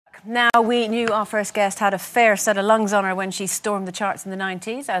Now, we knew our first guest had a fair set of lungs on her when she stormed the charts in the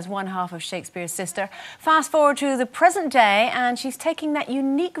 90s as one half of Shakespeare's sister. Fast forward to the present day, and she's taking that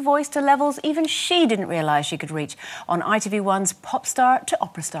unique voice to levels even she didn't realise she could reach on ITV1's Pop Star to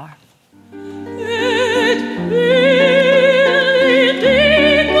Opera Star.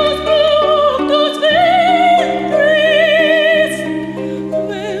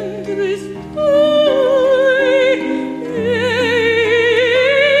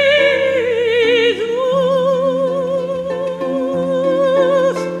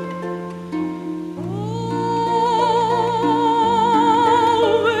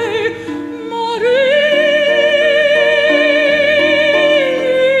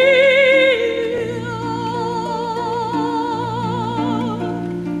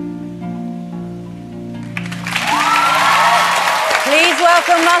 Please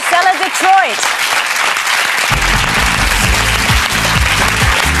welcome Marcella Detroit.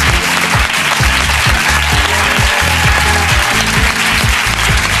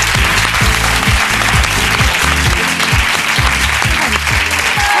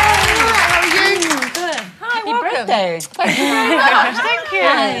 Thank you very much. Thank you.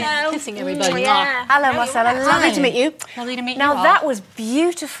 Hello. Kissing everybody. Yeah. Hello, Marcella. Lovely to meet you. Lovely to meet you. Now, that was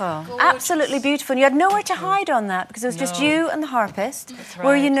beautiful. Gorgeous. Absolutely beautiful. And you had nowhere to hide on that because it was just you and the harpist. That's right.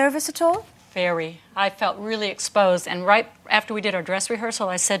 Were you nervous at all? Very. I felt really exposed. And right after we did our dress rehearsal,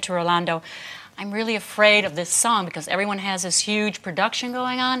 I said to Rolando, I'm really afraid of this song because everyone has this huge production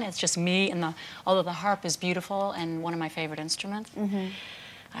going on. It's just me and although the harp is beautiful and one of my favorite instruments.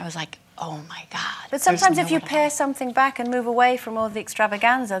 I was like, oh my God. But sometimes if you pare something back and move away from all the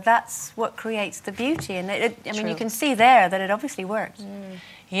extravaganza, that's what creates the beauty. And I mean, you can see there that it obviously works.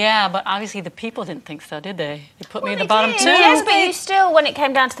 Yeah, but obviously the people didn't think so, did they? They put me in the bottom too. Yes, but you still, when it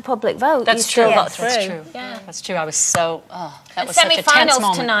came down to the public vote, you still got through. That's true. Yeah. That's true. I was so, that was such a tense semi-finals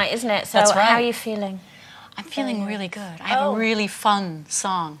moment. tonight, isn't it? So That's right. how are you feeling? I'm feeling really good. I have a really fun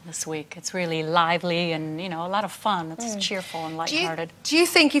song this week. It's really lively and, you know, a lot of fun. It's cheerful and lighthearted. Do you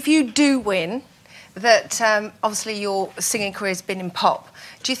think if you do win, that obviously your singing career has been in pop,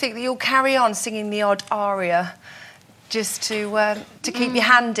 do you think that you'll carry on singing the odd aria just to keep your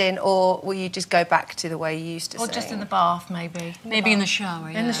hand in, or will you just go back to the way you used to sing? Or just in the bath, maybe. Maybe in the shower,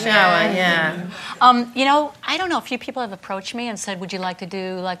 In the shower, yeah. You know, I don't know, a few people have approached me and said, would you like to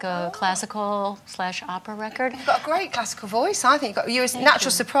do like a classical/opera record? You've got a great classical voice, I think. You're a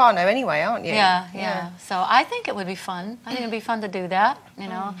natural soprano anyway, aren't you? Yeah. So I think it would be fun. I think it would be fun to do that, you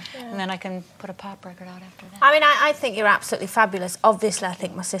know, and then I can put a pop record out after that. I mean, I think you're absolutely fabulous. Obviously, I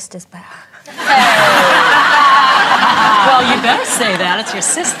think my sister's better. Well, you better say that. It's your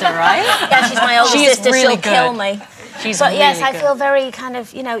sister, right? Yeah, she's my older sister. Really She'll kill me. She's but really yes, I good. feel very kind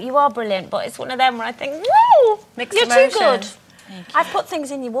of, you know, you are brilliant, but it's one of them where I think, whoa, you're too good. I've put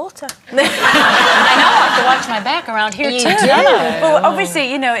things in your water. I know, I have to watch my back around here too. Well,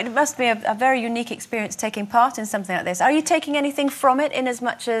 obviously, you know, it must be a very unique experience taking part in something like this. Are you taking anything from it in as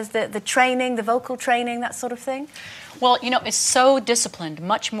much as the training, the vocal training, that sort of thing? Well, you know, it's so disciplined,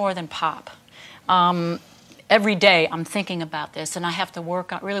 much more than pop. Every day I'm thinking about this, and I have to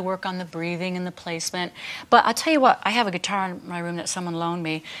really work on the breathing and the placement. But I'll tell you what, I have a guitar in my room that someone loaned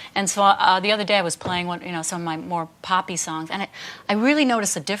me, and so the other day I was playing some of my more poppy songs, and I really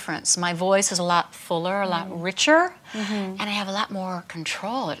noticed a difference. My voice is a lot fuller, a lot richer, and I have a lot more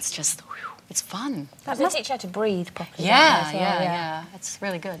control. It's just, whew, it's fun. That must teach you how to breathe properly. Yeah. It's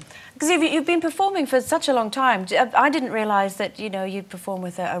really good. Because you've been performing for such a long time. I didn't realise that, you know, you'd perform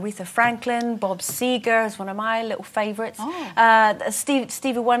with Aretha Franklin, Bob Seger is one of my little favourites,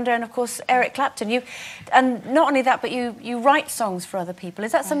 Stevie Wonder, and of course Eric Clapton. And not only that, but you write songs for other people.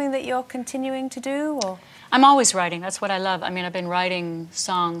 Is that something that you're continuing to do, or? I'm always writing. That's what I love. I mean, I've been writing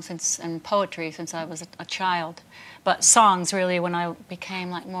songs and poetry since I was a child. But songs, really, when I became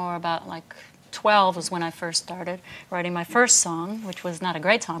more about 12 was when I first started writing my first song, which was not a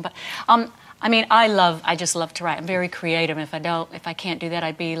great song. But I mean, I just love to write. I'm very creative. If I can't do that,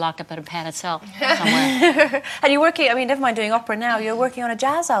 I'd be locked up in a padded cell somewhere. And you're working. I mean, never mind doing opera now. You're working on a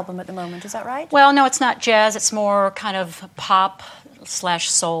jazz album at the moment. Is that right? Well, no, it's not jazz. It's more kind of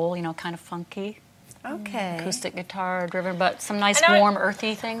pop/soul. You know, kind of funky. Okay. Acoustic guitar driven, but some nice warm,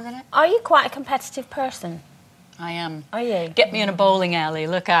 earthy things in it. Are you quite a competitive person? I am. Are you? Get me in a bowling alley.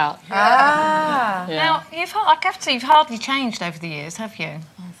 Look out. Ah. Yeah. Now, you've hardly changed over the years, have you?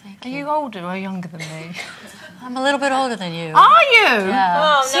 Oh, thank Are you. you older or younger than me? I'm a little bit older than you. Are you? Yeah.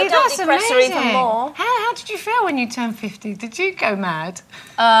 Oh, See, no, don't that's depress her amazing. even more. How did you feel when you turned 50? Did you go mad?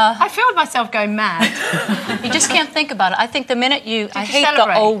 I felt myself going mad. You just can't think about it. I think the minute I hate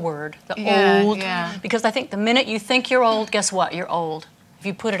celebrate? the O word, the old, yeah. because I think the minute you think you're old, guess what? You're old. if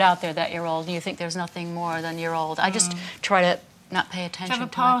you put it out there that you're old and you think there's nothing more than you're old, I just try to not pay attention to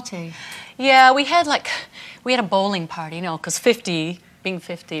it. Did you have a party? Yeah, we had a bowling party, you know, because being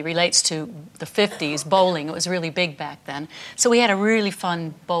 50 relates to the 50s, bowling. It was really big back then. So we had a really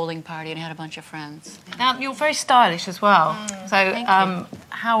fun bowling party and had a bunch of friends. Now, you're very stylish as well. So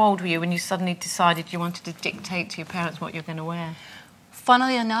how old were you when you suddenly decided you wanted to dictate to your parents what you're going to wear?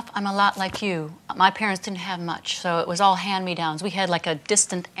 Funnily enough, I'm a lot like you. My parents didn't have much, so it was all hand-me-downs. We had like a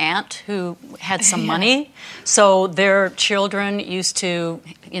distant aunt who had some money, so their children used to,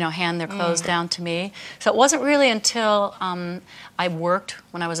 you know, hand their clothes down to me. So it wasn't really until I worked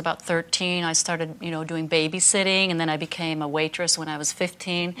when I was about 13. I started, you know, doing babysitting, and then I became a waitress when I was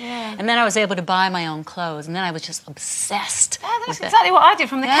 15. Yeah. And then I was able to buy my own clothes, and then I was just obsessed. Yeah, that's exactly what I did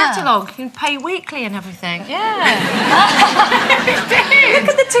from the catalogue. You can pay weekly and everything. Yeah. Look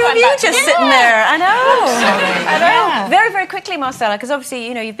at the two of you just sitting there. I know. I know. Yeah. Very, very quickly, Marcella, because obviously,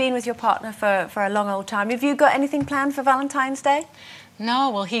 you know, you've been with your partner for a long old time. Have you got anything planned for Valentine's Day?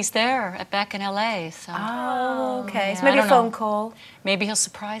 No, well, he's there back in LA, so... Oh, okay. Yeah, so maybe a phone call. Maybe he'll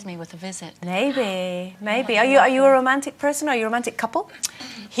surprise me with a visit. Maybe, maybe. Are you a romantic person? Are you a romantic couple?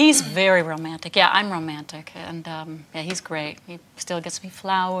 He's very romantic. Yeah, I'm romantic, and yeah, he's great. He still gets me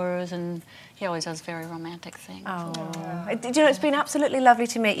flowers, and he always does very romantic things. Oh, you know, it's been absolutely lovely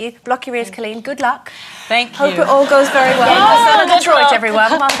to meet you. Block your ears, Colleen. Good luck. Thank you. Hope it all goes very well. Marcella Detroit,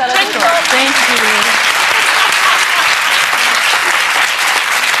 everyone. Marcella Detroit. Thank you.